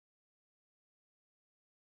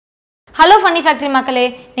Hello funny factory மக்களே,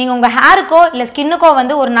 நீங்கள் உங்கள் ஹேருக்கோ இல்லை ஸ்கின்னுக்கோ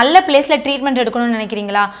வந்து ஒரு நல்ல பிளேஸில் ட்ரீட்மெண்ட் எடுக்கணும்னு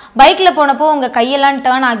நினைக்கிறீங்களா? பைக்கில் போனப்போ உங்கள் கையெல்லாம்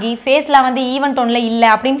டேர்ன் ஆகி ஃபேஸ்லாம் வந்து ஈவன் டோனில் இல்லை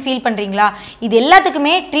அப்படின்னு ஃபீல் பண்ணுறீங்களா? இது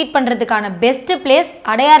எல்லாத்துக்குமே ட்ரீட் பண்ணுறதுக்கான பெஸ்ட் பிளேஸ்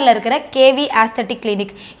அடையாரில் இருக்கிற கேவி ஆஸ்தட்டிக்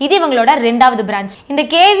கிளினிக். இது இவங்களோட 2வது பிரான்ச். இந்த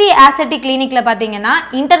கேவி ஆஸ்தட்டிக் கிளினிக்கில் பார்த்தீங்கன்னா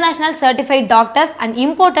international certified doctors and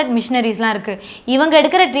imported மிஷினரிஸ்லாம் இருக்குது. இவங்க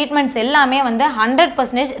எடுக்கிற ட்ரீட்மெண்ட்ஸ் எல்லாமே வந்து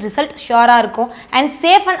 100% ரிசல்ட் ஷுவராக இருக்கும் அண்ட்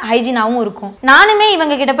சேஃப் அண்ட் ஹைஜீனாகவும் இருக்கும். நானுமே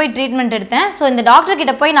இவங்க கிட்ட போய் ட்ரீட்மெண்ட் எடுத்தேன். ஸோ இந்த டாக்டர்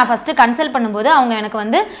கிட்ட போய் நான் ஃபர்ஸ்ட் கன்சல்ட் பண்ணும்போது அவங்க எனக்கு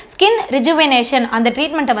வந்து ஸ்கின் ரிஜுவினேஷன் அந்த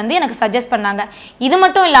ட்ரீட்மெண்ட்டை வந்து எனக்கு சஜஸ்ட் பண்ணாங்க. இது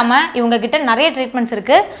மட்டும் இல்லாமல் இவங்க கிட்ட நிறைய ட்ரீட்மெண்ட்ஸ்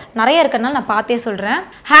நிறைய இருக்கிறதுனால நான் பார்த்தே சொல்கிறேன்.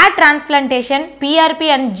 Hair transplantation, PRP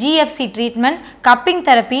and GFC treatment, cupping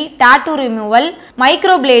therapy, tattoo removal,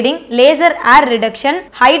 micro plating, laser air reduction,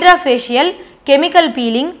 hydra facial, chemical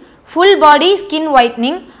feeling, full body skin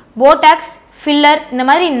whitening, Botox, filler, இந்த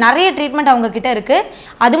மாதிரி நிறைய ட்ரீட்மெண்ட் அவங்க கிட்ட இருக்குது.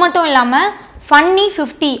 அது மட்டும் இல்லாமல்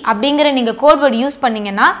funny50 அப்படிங்கிற நீங்கள் கோட்வேர்டு யூஸ்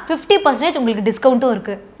பண்ணிங்கன்னா 50% உங்களுக்கு டிஸ்கவுண்ட்டும்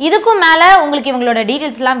இருக்குது. இதுக்கும் மேலே உங்களுக்கு இவங்களோட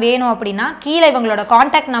டீட்டெயில்ஸ்லாம் வேணும் அப்படின்னா கீழே இவங்களோட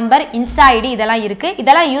காண்டாக்ட் நம்பர், இன்ஸ்டா ID இதெல்லாம் இருக்குது.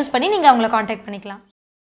 இதெல்லாம் யூஸ் பண்ணி நீங்கள் அவங்கள காண்டாக்ட் பண்ணிக்கலாம்.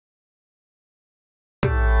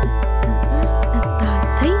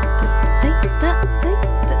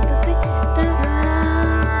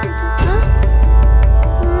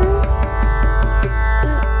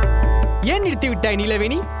 ஏன் நிறுத்தி விட்டாய்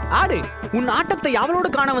நீலவேணி? ஆடு. உன் ஆட்டத்தை அவளோடு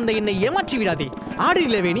காண வந்த என்னை ஏமாற்றி விடாதே. ஆடு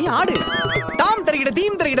நீலவேணி, ஆடு. தாம் தருகிட,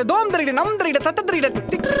 தீம் தருகிட, தோம் தருகிட, நம் தருகிட, தத்த தருகிட,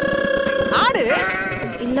 ஆடு.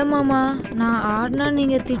 இல்ல மாமா, நான் ஆடுனா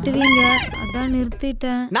நீங்க திட்டுவீங்க, அதான்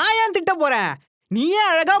நிறுத்திட்டேன். நான் ஏன் திட்ட போறேன்? நீயே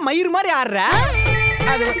அழகா மயில் மாதிரி ஆடுற.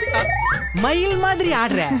 அது மயில் மாதிரி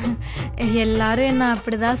ஆடுற. எல்லாரும் என்ன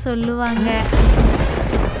அப்படிதான் சொல்லுவாங்க.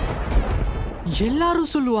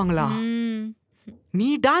 எல்லாரும் சொல்லுவாங்களா? நீ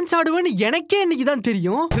டான்ஸ் ஆடுவேன்னு எனக்கே இன்னைக்கு தான்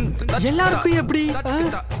தெரியும். எல்லாருக்கும் எப்படி?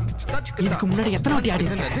 இதுக்கு முன்னாடி எத்தனை வாட்டி ஆடி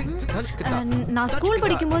இருக்கேன்? நான் ஸ்கூல்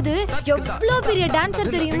படிக்கும்போது எவ்வளோ பெரிய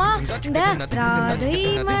டான்சர் தெரியுமா? இந்த ராதை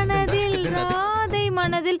மனதில் ராதை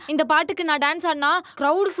மனதில் இந்த பாட்டுக்கு நான் டான்ஸ் ஆடினா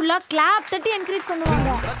க்ரௌட் ஃபுல்லா கிளாப் தட்டி என்கரேஜ் பண்ணுவாங்க.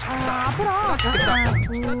 அப்புறம்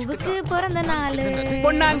பூவுக்கு பிறந்த நாள்,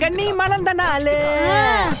 பொன்னாங்கண்ணி மலர்ந்த நாள்,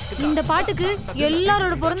 இந்த பாட்டுக்கு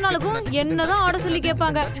எல்லாரோட பிறந்த நாளுக்கும் என்னதான் ஆட சொல்லி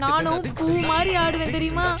கேட்பாங்க. நானும் பூ மாதிரி ஆடுவேன்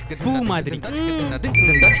தெரியுமா? பூ மாதிரி.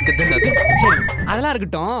 அதெல்லாம்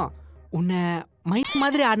இருக்கட்டும். உன்னை மைக்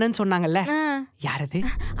மாதிரி ஆடுனேன்னு சொன்னாங்கல்ல, யாரது?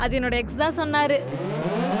 அது என்னோட எக்ஸ் தான் சொன்னாரு.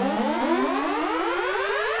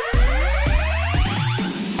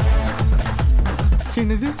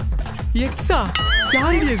 என்னது எக்ஸா?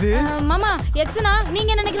 யாருடி அது? மாமா, எக்ஸ்னா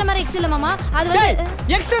நீங்க நினைக்கிற மாதிரி எக்ஸ் இல்ல மாமா. அது வந்து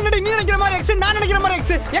எக்ஸ் என்னடி? நீ நினைக்கிற மாதிரி எக்ஸ், நான் நினைக்கிற மாதிரி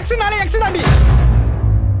எக்ஸ். எக்ஸ்னாலே எக்ஸ் தான்டி.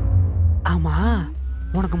 ஆமா,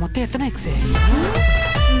 உனக்கு மொத்தம் எத்தனை எக்ஸ்?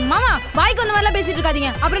 மாமா, வாய்க்கு வந்த மாதிரிலாம் பேசிட்டு இருக்காதீங்க,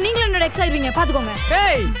 அப்புறம் நீங்களும் என்னோட எக்ஸ் ஆயிருவீங்க, பாத்துக்கோங்க.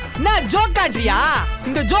 ஏய், நான் ஜோக் காட்டுறியா?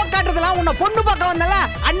 இந்த ஜோக் காட்டுறதெல்லாம் உன்னை பொண்ணு பார்க்க வந்தல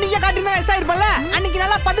அன்னைக்கே காட்டினா எக்ஸ் ஆயிருப்பல. அன்னைக்கு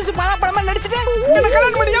நல்லா பதுசு பழப்படமா நடிச்சிட்டு என்ன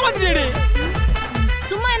கல்யாணம் பண்ணி ஏமாத்திட்டேடி.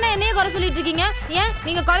 சும்மா என்ன என்னையே குறை சொல்லிட்டு இருக்கீங்க? ஏன்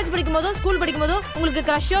நீங்க காலேஜ் படிக்கும் போதோ ஸ்கூல் படிக்கும் போதோ உங்களுக்கு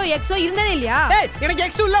கிரஷோ எக்ஸோ இருந்ததே இல்லையா? ஏய், எனக்கு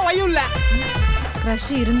எக்ஸும் இல்ல ஒய்யும் இல்ல. கிரஷ்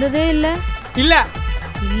இருந்ததே இல்ல? இல்ல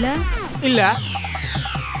இல்ல இல்ல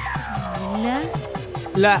இல்ல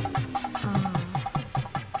இல்ல.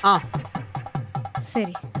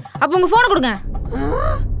 சரி, அப்ப உங்க போனை கொடுங்க.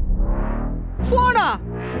 போனா?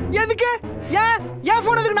 எதுக்கு? ஏன்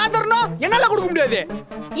போன் எதுக்கு நான் தரணும்? என்னால கொடுக்க முடியாது.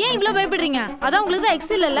 ஏன் இவ்ளோ பயப்படுறீங்க? அதான் உங்களுக்கு தான்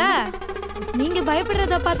எக்ஸ் இல்லல. நீங்க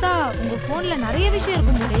பயப்படுறத பார்த்தா உங்க போன்ல நிறைய விஷயம்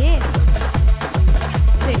இருக்கும் போலயே.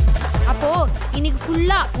 சரி, அப்போ இன்னைக்கு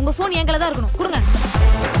ஃபுல்லா உங்க போன் என்கிட்ட தான் இருக்கணும். கொடுங்க.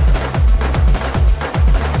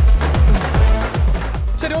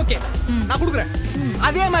 சரி, ஓகே, நான் கொடுக்குறேன்.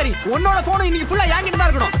 அதே மாதிரி உன்னோட போன் இன்னைக்கு ஃபுல்லா என்கிட்ட தான்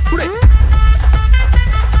இருக்கணும். குடு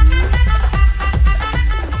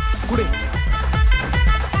குடு.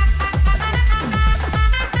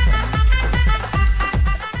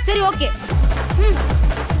 சரி, ஓகே.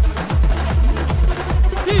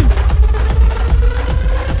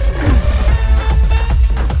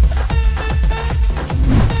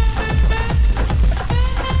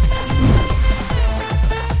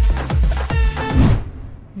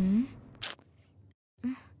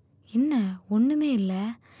 என்ன ஒண்ணுமே இல்ல.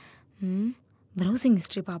 ப்ரௌசிங்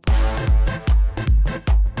ஹிஸ்டரி பாப்போம்.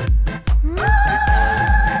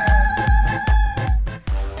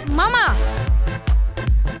 மாமா,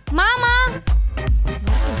 மாமா,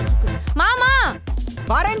 மாமா,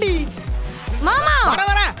 வரேன்டி. மாமா,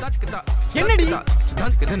 வர. என்னடி?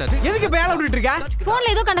 எதுக்கு பேல விட்டுட்டு இருக்க?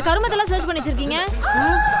 போன்ல ஏதோ கண்ட கருமத்தெல்லாம் சர்ச் பண்ணி வச்சிருக்கீங்க.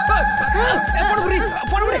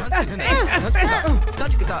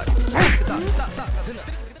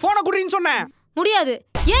 போன குடின்னு சொன்னேன். முடியாது.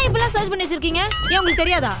 ஏன் இப்பெல்லாம் சர்ச் பண்ணி வச்சிருக்கீங்க? ஏன் உங்களுக்கு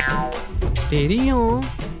தெரியாதா? தெரியும்,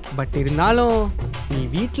 பட் இருந்தாலும் நீ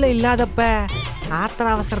வீட்ல இல்லாதப்ப ஆத்திர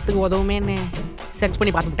அவசரத்துக்கு உதவுமேன்னு சர்ச்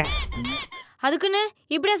பண்ணி பார்த்துட்டேன். அதுக்குன்னு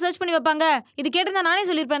இப்படியே சர்ச் பண்ணி வைப்பாங்க? இது கேட்டிருந்தா நானே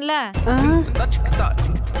சொல்லிருப்பேன்ல.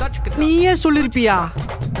 நீயே சொல்லிருப்பியா?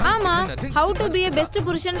 ஆமா, how to be a best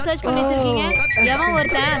புருஷன் சர்ச் பண்ணி வச்சிருக்கீங்க. எவன்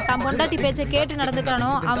ஒருத்தன் தன் பொண்டாட்டி பேச்ச கேட்டு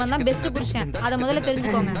நடந்துக்கறானோ அவன் தான் பெஸ்ட் புருஷன். அத முதல்ல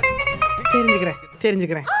தெரிஞ்சுக்கோங்க.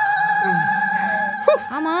 தெரிஞ்சுக்கிறேன்.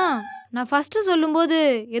 ஆமா, நான் ஃபர்ஸ்ட் சொல்லும்போது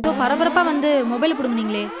ஏதோ பரபரப்பா வந்து மொபைல்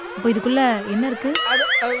புடுங்குனீங்களே, இப்போ இதுக்குள்ள என்ன இருக்கு?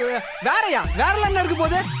 வேறல என்ன இருக்கு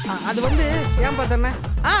போது? அது வந்து ஏன் பார்த்தேன்னா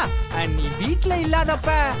நீ வீட்ல இல்லாதப்ப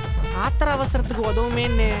ஆத்திர அவசரத்துக்கு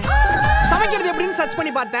உதவுமேன்னு சமைக்கிறது எப்படின்னு சர்ச்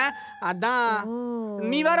பண்ணி பார்த்தேன். அதான்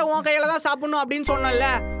நீ வேற உன் கையில தான் சாப்பிடணும் அப்படின்னு சொன்னல,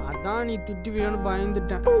 அதான் நீ திட்டுவியோன்னு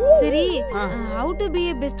பயந்துட்டேன். சரி, how to be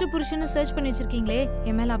a best புருஷன் சர்ச் பண்ணி வச்சிருக்கீங்களே,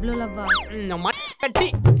 என் மேல அவ்ளோ லவ்வா? கட்டி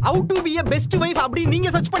how to be a best wife அப்படி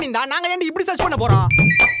நீங்க சர்ச் பண்ணிருந்தா நாங்க ஏன் இப்படி சர்ச் பண்ண போறோம்?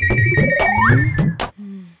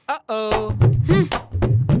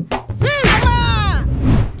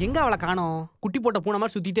 எங்க அவளை காணோம்? குட்டி போட்ட பூனை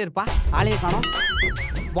மாதிரி சுத்திட்டே இருப்பா, ஆளையே காணோம்.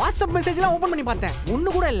 வாட்ஸ்அப் மெசேஜ்லாம் ஓபன் பண்ணி பார்த்தேன், ஒண்ணு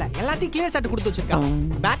கூட இல்ல. எல்லாத்தையும் கிளியர் சாட் கொடுத்து வச்சிருக்கா.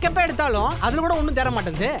 பேக்கப்பே எடுத்தாலும் அதுல கூட ஒண்ணும் தேர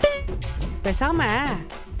மாட்டேங்குது. பேசாம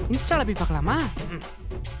இன்ஸ்டால போய் பார்க்கலாமா?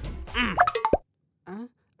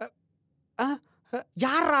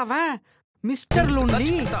 யாரா அவன்? Mister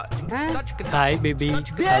lonely. Hi baby,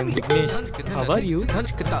 I'm Vignesh. How are you?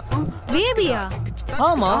 பேபியா?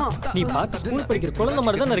 ஆமா, நீ பார்க்க ஸ்கூல் படிக்கிற குழந்தை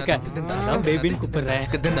மாதிரி தான் இருக்க. நான் பேபின்னு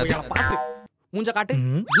கூப்பிடுறேன். பாஸ் மூஞ்ச காட்டு,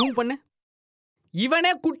 ஜூம் பண்ணு.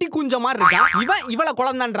 இவனே குட்டி குஞ்ச மாதிரி இருக்கான், இவள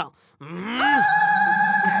குழந்தைன்றான்.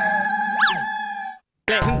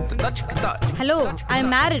 ஹலோ, ஐ அம்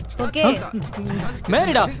மேரிட். ஓகே.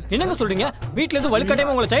 மேரிடா? என்னங்க சொல்றீங்க? வீட்ல இருந்து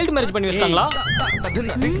வலுக்கட்டாயமா உங்களை சைல்ட் மேரேஜ் பண்ணி வச்சிட்டாங்களா?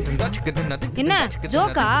 என்ன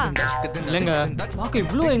ஜோக்கா? இல்லங்க, பாக்க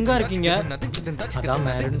இவ்ளோ எங்க இருக்கீங்க? அதான்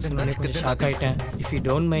மேரிட்னு சொன்னே கொஞ்சம் ஷாக் ஆயிட்டேன். If you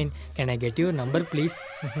don't mind, can I get your number please?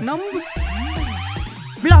 Number?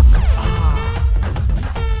 Block.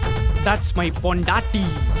 That's my பொண்டாட்டி.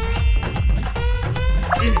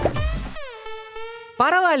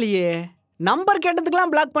 பரவாயில்லையே, நம்பர்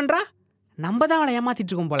கேட்டதுக்கெல்லாம் பிளாக் பண்றா. நம்ம தான் அவளை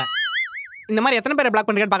ஏமாத்திட்டு இருக்கோம் போல. இந்த மாதிரி எத்தனை பேரை பிளாக்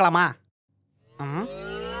பண்றீங்கன்னு பார்க்கலாமா?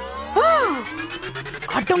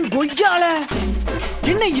 அட்டம் கொய்யால,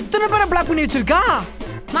 என்ன இத்தனை பேரை பிளாக் பண்ணி வச்சிருக்கா?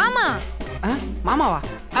 மாமா. மாமாவா?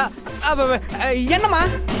 என்னம்மா?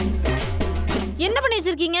 என்ன பண்ணி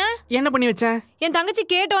வச்சிருக்கீங்க? என்ன பண்ணி வச்சேன்? என் தங்கச்சி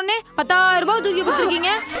கேட்டோன்னே 10,000 ரூபாய் தூக்கி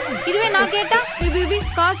கொடுத்துருக்கீங்க. இதுவே நான் கேட்டா பிபி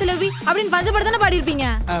காசு லவி அப்படின்னு பஞ்சப்படத்தானே பாடிருப்பீங்க.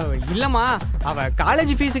 இல்லம்மா, அவ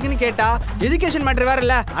காலேஜ் ஃபீஸுக்குன்னு கேட்டா, எஜுகேஷன் மேட்டர் வேற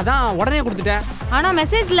இல்ல, அதான் உடனே கொடுத்துட்டேன். ஆனா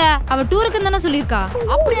மெசேஜ்ல அவ டூருக்கு தானே சொல்லிருக்கா.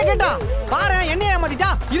 அப்படியே கேட்டா? பாரு, என்ன ஏமாத்திட்டா.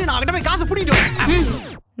 இரு, நான் கிட்ட போய் காசு புடிக்கிட்டு.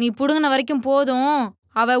 நீ புடுங்கின வரைக்கும் போதும்.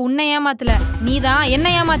 அவ உன்னை ஏமாத்தல, நீதான் என்ன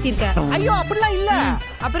ஏமாத்திருக்க. ஐயோ, அப்படிலாம் இல்ல.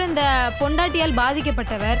 அப்புறம் இந்த பொண்டாட்டியால்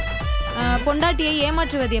பாதிக்கப்பட்டவர், பொண்டாட்டியை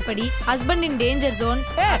ஏமாற்றுவது எப்படி, ஹஸ்பண்ட் இன் டேஞ்சர் ஜோன்,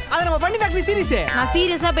 அது நம்ம ஃபன்னி ஃபேக்டரி சீரிஸ். நான்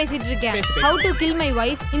சீரியஸா பேசிட்டு இருக்கேன். Have to kill my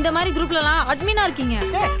wife, இந்த மாதிரி குரூப்லலாம் அட்மினா இருக்கீங்க.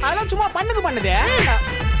 அதெல்லாம் சும்மா பண்ணுதே.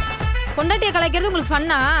 பொண்டாட்டியை கலைக்கிறது உங்களுக்கு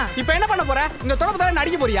ஃபன்னா? இப்போ என்ன பண்ண போற? இந்த தொடப்பத்தால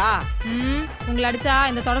நடிக்க போறியா? உங்களை அடிச்சா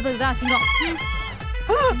இந்த தொடப்பத்துக்கு தான் அசிங்கம்.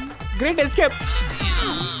 Great escape.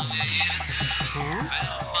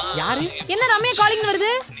 யாரு? என்ன ரம்யா காலிங்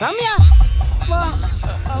வருது? ரம்யா வா,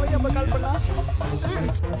 அவ எப்ப கால் பண்ணா?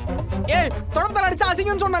 ஏய், தொடப்பத்தால அடிச்சா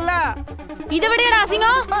அசிங்கம்னு சொன்னல்ல. இத விடடா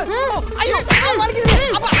அசிங்கம். ஐயோ, வலிக்குது.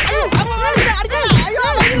 அப்பா, ஐயோ, அப்பா வலிக்குது. அடிச்சா. ஐயோ,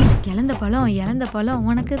 வலிக்குது. இழந்த பழம்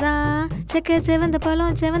உனக்கு தான்,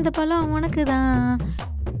 செவந்த பழம் உனக்கு தான்,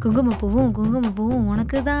 குங்குமப்பூவும்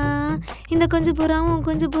உனக்கு தான், இந்த கொஞ்சம்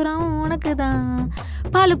புறாவும் உனக்கு தான்,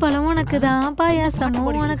 பாலு பழம் உனக்கு தான்,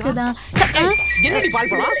 பாயாசமும் உனக்கு தான். என்னடி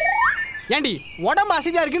பால் பழம்? ஏண்டி உடம்பு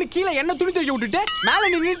அசதியா இருக்குன்னு கீழே என்ன துணி தூக்கி விட்டுட்டு மேல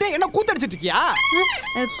நின்னுட்டு என்ன கூத்தடிச்சிட்டு இருக்கியா?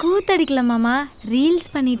 கூத்தடிக்கல மாமா,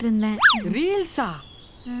 ரீல்ஸ் பண்ணிட்டு இருந்தேன். ரீல்ஸா?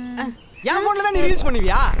 என் போன்ல தான் நீ ரீல்ஸ்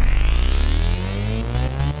பண்ணுவியா?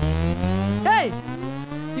 ஏய்,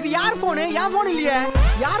 இது யார் போன்? என் போன் இல்லையே.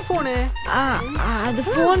 யார் போன்? அது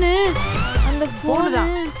போனு, அந்த போன்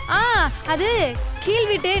தான். அது கீழ்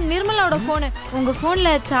வீட்டு நிர்மலாவோட போன். உங்க போன்ல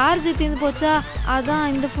சார்ஜ் தீர்ந்து போச்சா,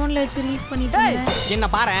 அதான் இந்த போன்ல வச்சு ரீல்ஸ் பண்ணிட்டு இருந்தேன். என்ன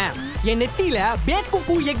பாரு, என் நெத்தியில பேக்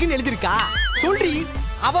குக்கு எக்னு எழுதிருக்கா. சொல்றி,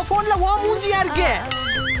 அவ போன்ல ஓ மூஞ்சியா இருக்கு.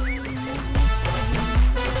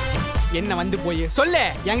 என்ன வந்து போய் சொல்லு,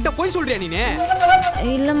 என்கிட்ட போய் சொல்றியா நீனு?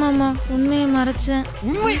 இல்ல மாமா, உண்மையை மறைச்சேன்.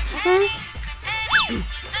 உண்மை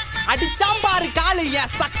அடிச்சாம் பாரு காலு,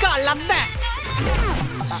 என் சக்கா லத்த.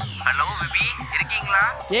 ஹலோ விபி, இருக்கீங்களா?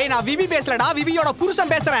 ஏய், நான் விபி பேசலடா, விபியோட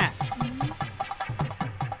புருஷன் பேசுறேன்.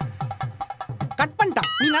 கட் பண்ணிட்டான்,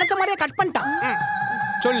 நீ நினைச்ச மாதிரியே கட் பண்ணிட்டான்.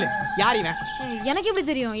 சொல்லு யார் இவன்? எனக்கு எப்படி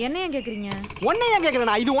தெரியும்? என்ன ஏன் கேக்குறீங்க? உன்னை ஏன்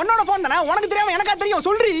கேக்குறேனா? இது உன்னோட ஃபோன் தானே, உனக்கு தெரியாம எனக்கா தெரியும்?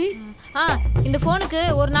 சொல்றீ. இந்த ஃபோனுக்கு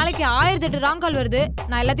ஒரு நாளைக்கு 1008 ராங் கால் வருது.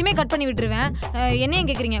 நான் எல்லாத்தையுமே கட் பண்ணி விட்டுருவேன். என்ன ஏன்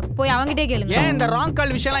கேக்குறீங்க? போய் அவங்கிட்டே கேளுங்க. ஏன் இந்த ராங்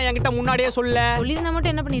கால் விஷயம்லாம் என்கிட்ட முன்னாடியே சொல்ல? சொல்லிருந்தா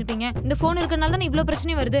மட்டும் என்ன பண்ணிருப்பீங்க? இந்த ஃபோன் இருக்கறனால தான் இவ்ளோ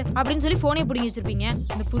பிரச்சனை வருது அப்படின்னு சொல்லி ஃபோனே புடிங்கி வச்சிருப்பீங்க.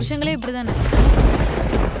 இந்த புருஷங்களே இப்படிதானே.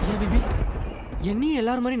 ஏ பேபி, என்னையும்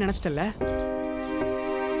எல்லாரும் மாதிரி நினைச்சிட்டல?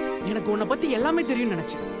 எனக்கு உன்னை பத்தி எல்லாமே தெரியும்னு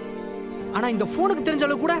நினைச்சேன். ஆனா இந்த ஃபோனுக்கு தெரிஞ்ச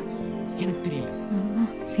அளவு கூட எனக்கு தெரியல.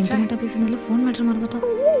 சென்டிமெண்டா பேசுனதுல ஃபோன் மேட்டர் மறந்துட்டோம்.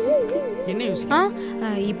 என்ன யோசிக்க?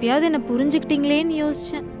 இப்பயாவது என்ன புரிஞ்சுக்கிட்டீங்களேன்னு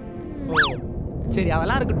யோசிச்சேன். சரி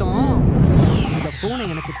அதெல்லாம் இருக்கட்டும். இந்த ஃபோனை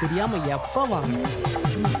எனக்கு தெரியாம எப்ப வாங்க?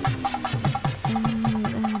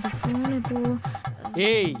 இந்த ஃபோன் இப்போ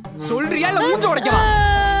ஏய் சொல்றியா இல்ல மூஞ்ச உடைக்கவா?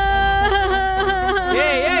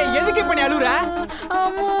 ஏய் ஏய் எதுக்கு இப்ப நீ அழுற?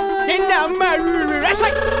 என்ன அம்மா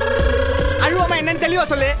அழுவாம என்னன்னு தெளிவா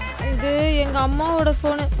சொல்லு. இது எங்க அம்மாவோட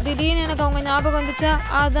ஃபோன். திடீர்னு எனக்கு அவங்க ஞாபகம் வந்துச்சா,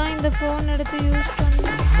 அதான் இந்த ஃபோன் எடுத்து யூஸ்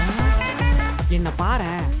பண்ணேன். என்ன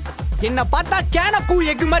பாரு, என்ன பார்த்தா கேன கூ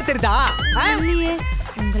எக்கு மாதிரி தெரியுதா? இல்லையே,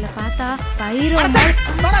 உங்களை பார்த்தா பைரோ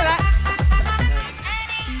தொடாத.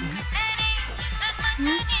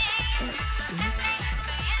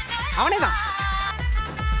 அவனேதான்.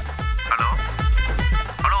 ஹலோ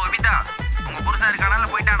ஹலோ விபிதா, உங்க புருஷன்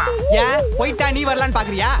இருக்கானா போயிட்டானா? ஏன் போயிட்டா நீ வரலான்னு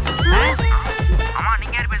பாக்குறியா? ஆமா,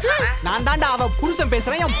 நீங்க யார் பேசுறது? நான் தாண்டா அவ புருஷன்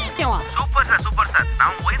பேசுறேன். Super sir super sir.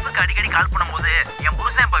 நான் ஒய்ஃபுக்கு அடிக்கடி கால் பண்ணும்போது என்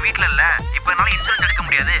புருஷன் இப்ப வீட்ல இல்ல, இப்ப என்னால இன்சூரன்ஸ் எடுக்க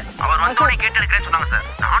முடியாது, அவர் வந்தோடனே கேட்டு எடுக்கிறேன்னு சொன்னாங்க சார்.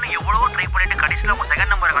 நானும் எவ்வளவோ ட்ரை பண்ணிட்டு கடைசியில உங்க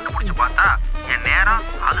செகண்ட் நம்பரை கண்டுபிடிச்சு பார்த்தா என் நேரம்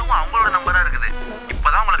அதுவும் அவங்களோட நம்பரா இருக்குது.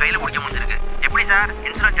 இப்பதான் உங்களை கையில பிடிக்க முடிஞ்சிருக்கு. எப்படி சார்,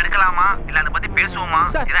 இன்சூரன்ஸ் எடுக்கலாமா இல்ல அதை பத்தி பேசுவோமா?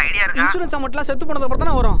 ஏதாவது ஐடியா இருக்கா? இன்சூரன்ஸ் அமௌண்ட்லாம் செத்து போனது அப்புறம்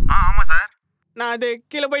தானே வரும். ஆமா சார். நான் அது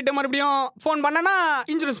கீழே போயிட்டு மறுபடியும் ஃபோன் பண்ணனா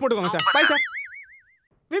இன்சூரன்ஸ் போட்டுக்கோங்க sir. Bye sir.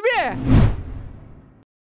 VP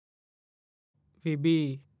VP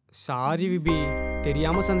sorry VP,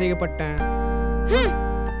 தெரியாம சந்தேகப்பட்டேன்.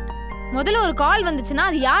 முதல்ல ஒரு கால் வந்துச்சுன்னா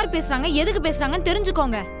அது யார் பேசுறாங்க, எதுக்கு பேசுறாங்கன்னு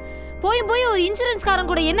தெரிஞ்சுக்கோங்க. போய் ஒரு இன்சூரன்ஸ் காரன்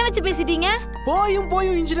கூட என்ன வச்சு பேசிட்டீங்க?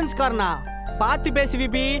 போயும் இன்சூரன்ஸ் காரனா? பாத்து பேசி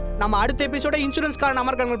விபி, நம்ம அடுத்த எபிசோட இன்சூரன்ஸ் காரன்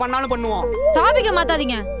அமர்க்கலங்கள் பண்ணாலும் பண்ணுவோம். டாபிக்க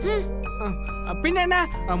மாத்தாதீங்க. பின்ன என்ன,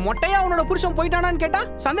 மொட்டையா உன்னோட புருஷன் போயிட்டானான்னு கேட்டா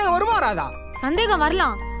சந்தேகம் வருமா வராதா? சந்தேகம்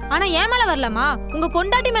வரலாம், ஆனா என் மேல வரலாமா? உங்க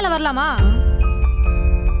பொண்டாட்டி மேல வரலாமா?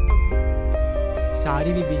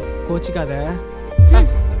 Sorry VP, கோச்சிக்காத.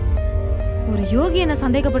 ஒரு யோகி என்ன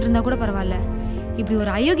சந்தேகப்பட்டிருந்தா கூட பரவாயில்ல, இப்படி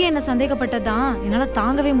ஒரு அயோகி என்ன சந்தேகப்பட்டதான் என்னால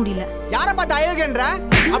தாங்கவே முடியல. யார பார்த்து அயோக்கியன்ற?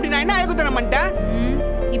 அப்படி நான் என்ன அயோக்கியத்தனம் பண்ணிட்டேன்?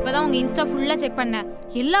 இப்பதான் உங்க இன்ஸ்டா ஃபுல்லா செக் பண்ணேன்.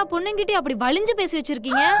 எல்லா பொண்ணுங்கிட்டயும் அப்படி வலிஞ்சு பேசி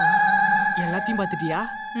வச்சிருக்கீங்க. எல்லாத்தையும் பார்த்துட்டியா?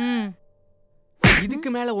 இதுக்கு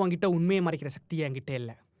மேல உன்கிட்ட உண்மையை மறைக்கிற சக்தி என்கிட்ட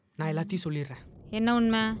இல்ல. நான் எல்லாத்தையும் சொல்லிடுறேன். என்ன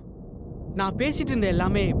உண்மை? நான் பேசிட்டு இருந்த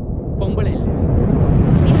எல்லாமே பொம்பளை இல்ல,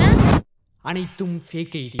 என்ன? அனைத்தும்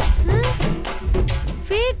fake ID.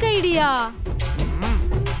 Fake idea?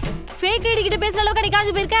 Fake ID கிட்ட பேசுற அளவுக்கு நீ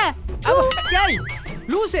காஞ்சு போயிருக்க? ஏய்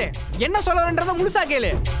லூசே, என்ன சொல்லறன்றத முழுசா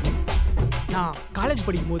கேளு. நான் காலேஜ்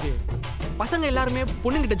படிக்கும்போது பசங்க எல்லாருமே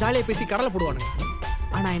பொண்ணுங்கிட்ட ஜாலியா பேசி கடலை போடுவானுங்க.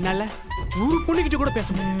 ஆனா என்னால ஒரு பொண்ணுகிட்ட கூட பேச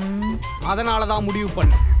முடியும். அதனாலதான் முடிவு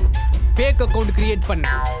பண்ணேன், ஃபேக் அக்கவுண்ட் கிரியேட்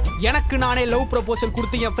பண்ணேன். எனக்கு நானே லவ் ப்ரொபோசல்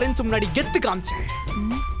கொடுத்து என் ஃப்ரெண்ட்ஸ் முன்னாடி கெத்து காமிச்சேன்.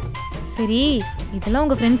 சரி, இதெல்லாம்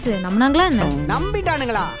உங்க ஃப்ரெண்ட்ஸ் நம்பினாங்களா என்ன?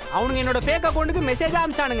 நம்பிட்டானுங்களா? அவனுங்க என்னோட ஃபேக் அக்கவுண்ட்க்கு மெசேஜ்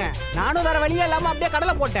அனுப்பிச்சானுங்க. நானும் வேற வழியே இல்லாம அப்படியே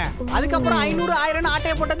கடலை போட்டேன். அதுக்கப்புறம் 500 1000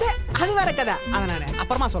 ஆட்டையை போட்டது அது வேற கதை. அதை நான்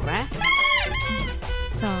அப்புறமா சொல்றேன்.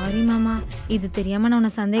 சாரி மாமா, இது தெரியாம நான்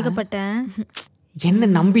உன்னை சந்தேகப்பட்டேன்.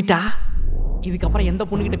 என்ன நம்பிட்டா? இதுக்கப்புறம் எந்த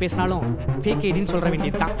பொண்ணுகிட்ட பேசினாலும் ஃபேக் ஐடின்னு சொல்ற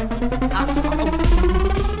வேண்டியதுதான்.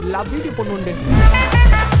 லவ் யூ பொண்ணு உண்டு.